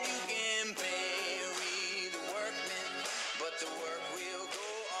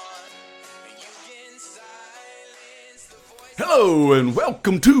Hello and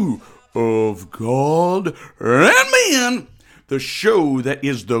welcome to Of God and Man, the show that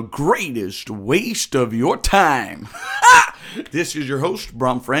is the greatest waste of your time. This is your host,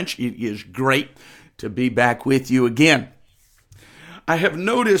 Brom French. It is great to be back with you again. I have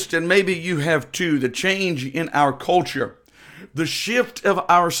noticed, and maybe you have too, the change in our culture, the shift of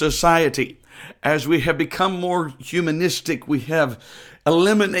our society. As we have become more humanistic, we have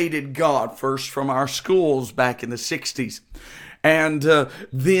eliminated God first from our schools back in the 60s. And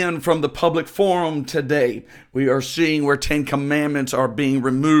then from the public forum today, we are seeing where 10 Commandments are being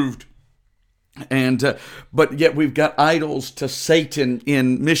removed. And but yet we've got idols to Satan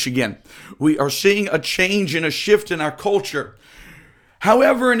in Michigan. We are seeing a change and a shift in our culture.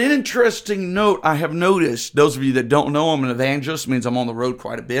 However, an interesting note I have noticed, those of you that don't know, I'm an evangelist, means I'm on the road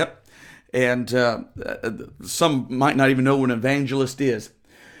quite a bit. And some might not even know what an evangelist is.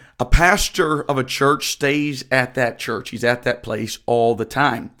 A pastor of a church stays at that church. He's at that place all the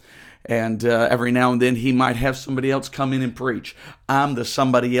time. And every now and then he might have somebody else come in and preach. I'm the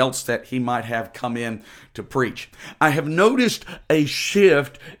somebody else that he might have come in to preach. I have noticed a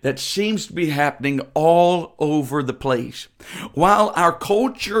shift that seems to be happening all over the place. While our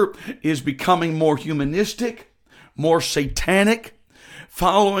culture is becoming more humanistic, more satanic,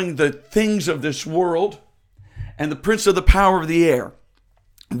 following the things of this world and the prince of the power of the air,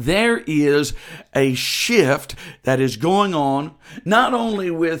 there is a shift that is going on, not only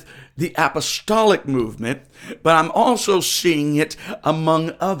with the apostolic movement, but I'm also seeing it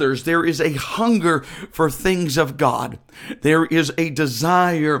among others. There is a hunger for things of God. There is a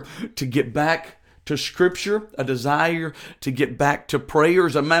desire to get back to Scripture, a desire to get back to prayer.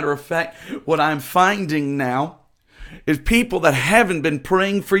 As a matter of fact, what I'm finding now is people that haven't been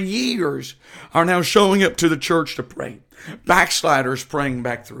praying for years are now showing up to the church to pray. Backsliders praying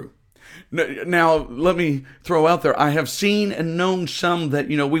back through. Now, let me throw out there, I have seen and known some that,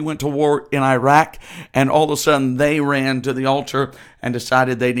 we went to war in Iraq and all of a sudden they ran to the altar and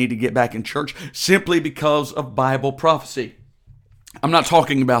decided they need to get back in church simply because of Bible prophecy. I'm not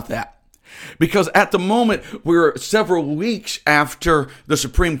talking about that. Because at the moment, we're several weeks after the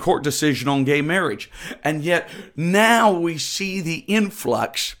Supreme Court decision on gay marriage. And yet now we see the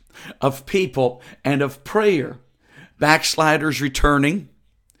influx of people and of prayer. Backsliders returning,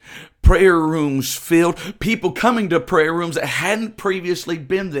 prayer rooms filled, people coming to prayer rooms that hadn't previously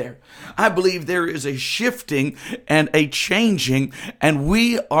been there. I believe there is a shifting and a changing, and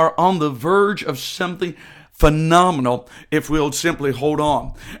we are on the verge of something phenomenal if we'll simply hold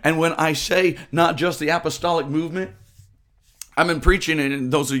on. And when I say not just the apostolic movement, I've been preaching,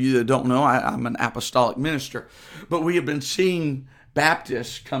 and those of you that don't know, I'm an apostolic minister, but we have been seeing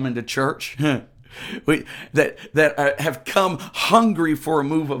Baptists come into church that have come hungry for a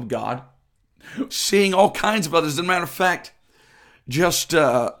move of God, seeing all kinds of others. As a matter of fact, just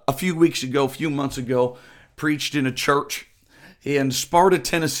a few months ago, preached in a church in Sparta,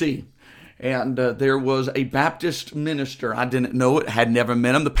 Tennessee. And there was a Baptist minister. I didn't know it, had never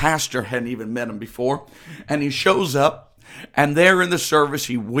met him. The pastor hadn't even met him before. And he shows up, and there in the service,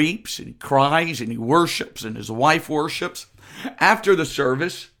 he weeps and he cries and he worships, and his wife worships. After the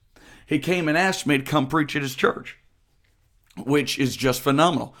service, he came and asked me to come preach at his church, which is just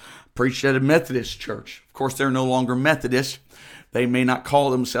phenomenal. Preached at a Methodist church. Of course, they're no longer Methodist. They may not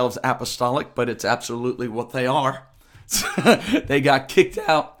call themselves apostolic, but it's absolutely what they are. They got kicked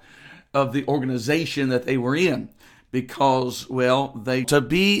out of the organization that they were in because, they to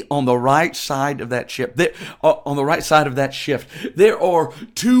be on the right side of that ship. On the right side of that shift, there are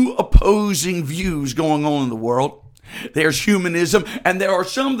two opposing views going on in the world. There's humanism, and there are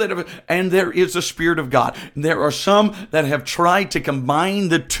some and there is the Spirit of God. There are some that have tried to combine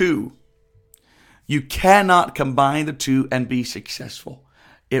the two. You cannot combine the two and be successful.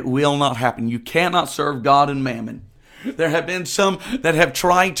 It will not happen. You cannot serve God and mammon. There have been some that have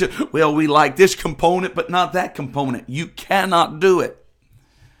tried to, we like this component, but not that component. You cannot do it.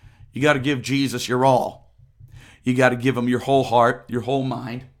 You got to give Jesus your all. You got to give him your whole heart, your whole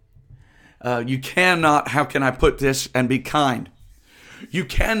mind. You cannot, how can I put this, and be kind. You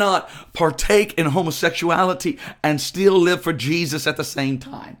cannot partake in homosexuality and still live for Jesus at the same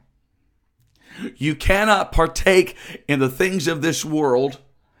time. You cannot partake in the things of this world.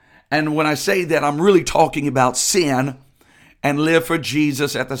 And when I say that, I'm really talking about sin and live for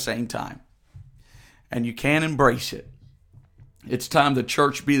Jesus at the same time. And you can't embrace it. It's time the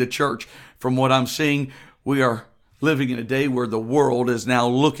church be the church. From what I'm seeing, we are living in a day where the world is now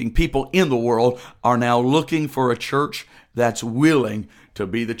looking, people in the world are now looking for a church that's willing to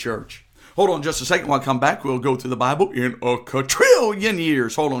be the church. Hold on just a second. When I come back, we'll go through the Bible in a quadrillion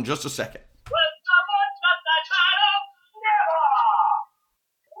years. Hold on just a second. When someone touched that title, never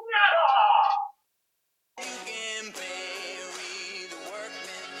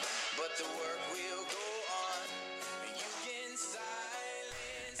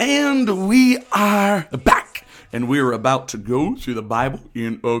And we are back, and we're about to go through the Bible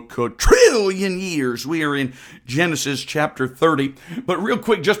in a quadrillion years. We are in Genesis chapter 30. But real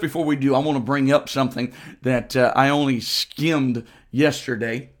quick, just before we do, I want to bring up something that I only skimmed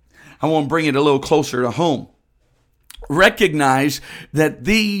yesterday. I want to bring it a little closer to home. Recognize that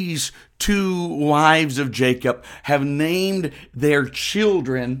these two wives of Jacob have named their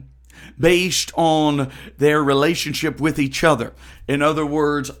children based on their relationship with each other. In other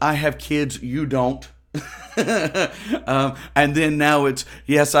words, I have kids, you don't. And then now it's,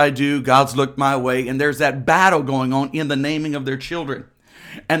 yes, I do. God's looked my way. And there's that battle going on in the naming of their children.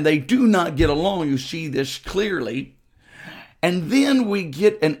 And they do not get along. You see this clearly. And then we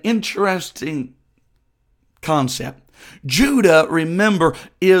get an interesting concept. Judah, remember,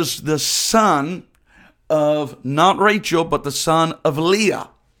 is the son of not Rachel, but the son of Leah.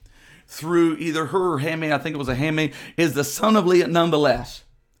 Through either her or Hamai, I think it was a Hamai, is the son of Leah nonetheless.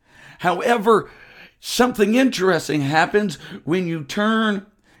 However, something interesting happens when you turn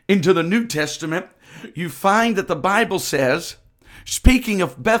into the New Testament. You find that the Bible says, speaking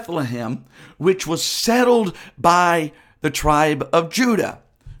of Bethlehem, which was settled by the tribe of Judah,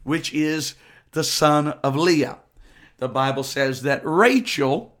 which is the son of Leah. The Bible says that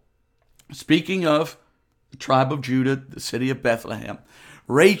Rachel, speaking of the tribe of Judah, the city of Bethlehem,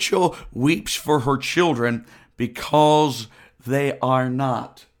 Rachel weeps for her children because they are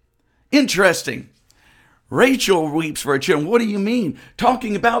not. Interesting. Rachel weeps for her children. What do you mean?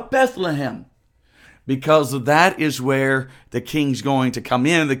 Talking about Bethlehem. Because that is where the king's going to come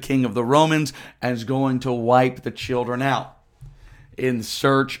in, the king of the Romans, and is going to wipe the children out in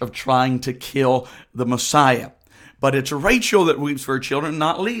search of trying to kill the Messiah. But it's Rachel that weeps for her children,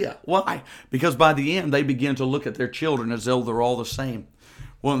 not Leah. Why? Because by the end, they begin to look at their children as though they're all the same.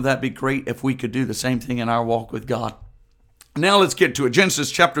 Wouldn't that be great if we could do the same thing in our walk with God? Now let's get to it.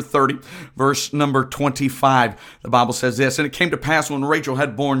 Genesis chapter 30, verse number 25. The Bible says this, and it came to pass when Rachel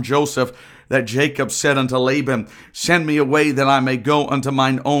had borne Joseph, that Jacob said unto Laban, send me away that I may go unto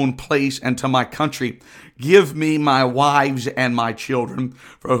mine own place and to my country. Give me my wives and my children,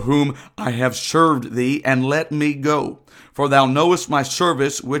 for whom I have served thee, and let me go. For thou knowest my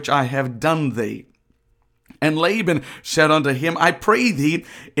service which I have done thee. And Laban said unto him, I pray thee,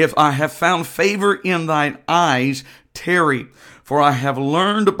 if I have found favor in thine eyes, tarry. For I have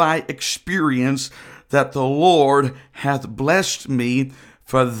learned by experience that the Lord hath blessed me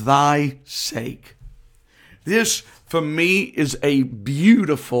for thy sake. This, for me, is a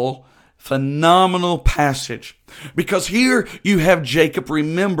beautiful, phenomenal passage. Because here you have Jacob.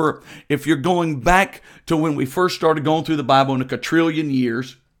 Remember, if you're going back to when we first started going through the Bible in a quadrillion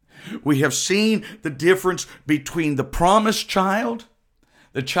years, we have seen the difference between the promised child,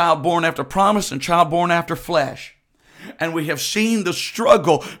 the child born after promise, and child born after flesh. And we have seen the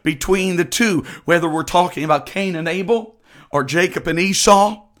struggle between the two, whether we're talking about Cain and Abel or Jacob and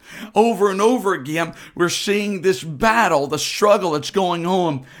Esau. Over and over again, we're seeing this battle, the struggle that's going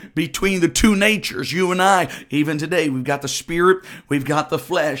on between the two natures, you and I. Even today, we've got the spirit, we've got the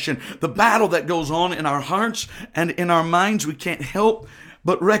flesh, and the battle that goes on in our hearts and in our minds, we can't help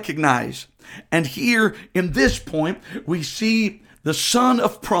but recognize. And here in this point, we see the son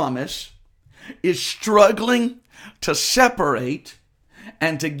of promise is struggling to separate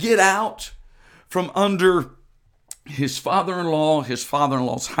and to get out from under his father-in-law, his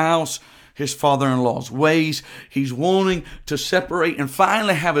father-in-law's house, his father-in-law's ways. He's wanting to separate and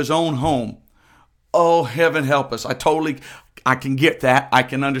finally have his own home. Oh, heaven help us. I can get that. I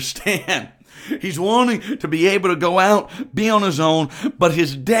can understand. He's wanting to be able to go out, be on his own, but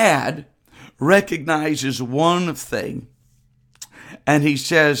his dad recognizes one thing, and he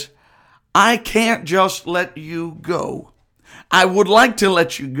says, I can't just let you go. I would like to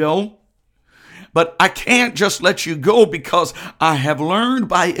let you go, but I can't just let you go because I have learned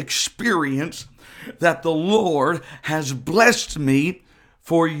by experience that the Lord has blessed me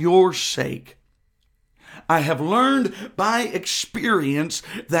for your sake. I have learned by experience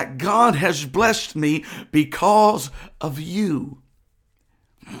that God has blessed me because of you.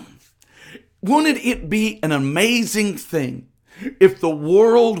 Wouldn't it be an amazing thing if the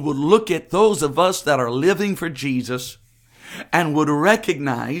world would look at those of us that are living for Jesus and would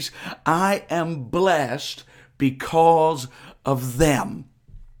recognize I am blessed because of them?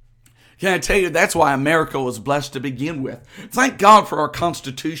 Can I tell you, that's why America was blessed to begin with. Thank God for our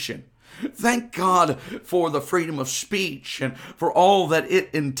Constitution. Thank God for the freedom of speech and for all that it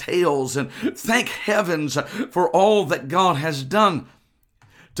entails. And thank heavens for all that God has done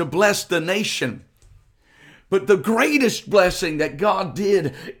to bless the nation. But the greatest blessing that God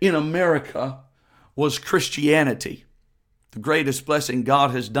did in America was Christianity. The greatest blessing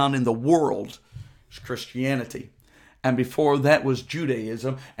God has done in the world is Christianity. And before that was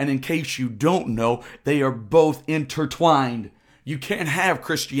Judaism. And in case you don't know, they are both intertwined. You can't have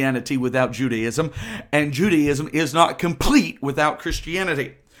Christianity without Judaism, and Judaism is not complete without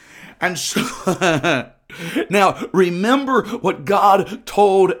Christianity. And so, now remember what God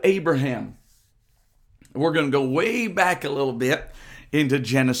told Abraham. We're going to go way back a little bit into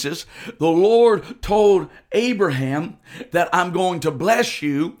Genesis. The Lord told Abraham that I'm going to bless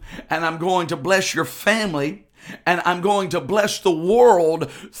you, and I'm going to bless your family, and I'm going to bless the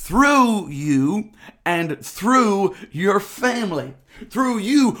world through you and through your family. Through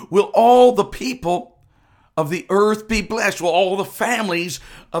you will all the people of the earth be blessed. Will all the families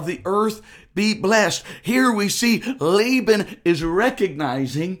of the earth be blessed. Here we see Laban is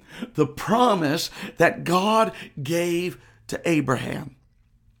recognizing the promise that God gave to Abraham.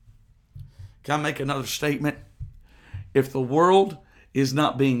 Can I make another statement? If the world is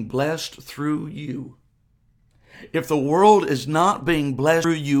not being blessed through you, if the world is not being blessed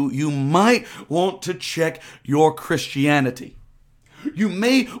through you, you might want to check your Christianity. You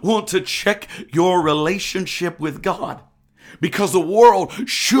may want to check your relationship with God, because the world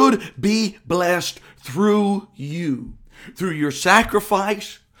should be blessed through you, through your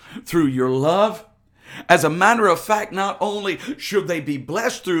sacrifice, through your love. As a matter of fact, not only should they be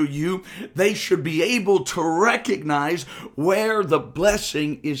blessed through you, they should be able to recognize where the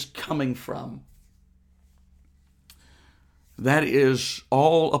blessing is coming from. That is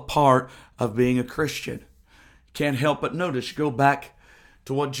all a part of being a Christian. Can't help but notice, go back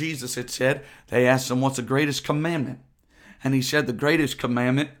to what Jesus had said. They asked him, what's the greatest commandment? And he said, the greatest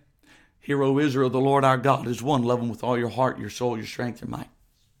commandment, hear, O Israel, the Lord our God is one. Love him with all your heart, your soul, your strength, your might.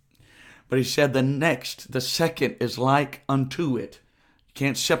 But he said the second is like unto it. You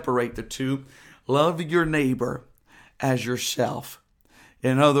can't separate the two. Love your neighbor as yourself.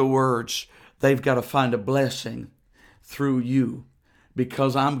 In other words, they've got to find a blessing through you,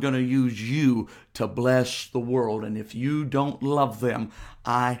 because I'm going to use you to bless the world. And if you don't love them,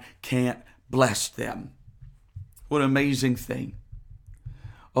 I can't bless them. What an amazing thing.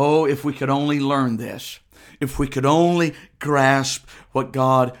 Oh, if we could only learn this. If we could only grasp what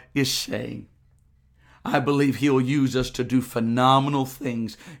God is saying. I believe he'll use us to do phenomenal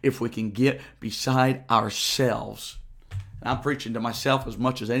things if we can get beside ourselves. And I'm preaching to myself as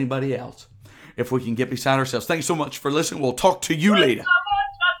much as anybody else. If we can get beside ourselves. Thank you so much for listening. We'll talk to you later.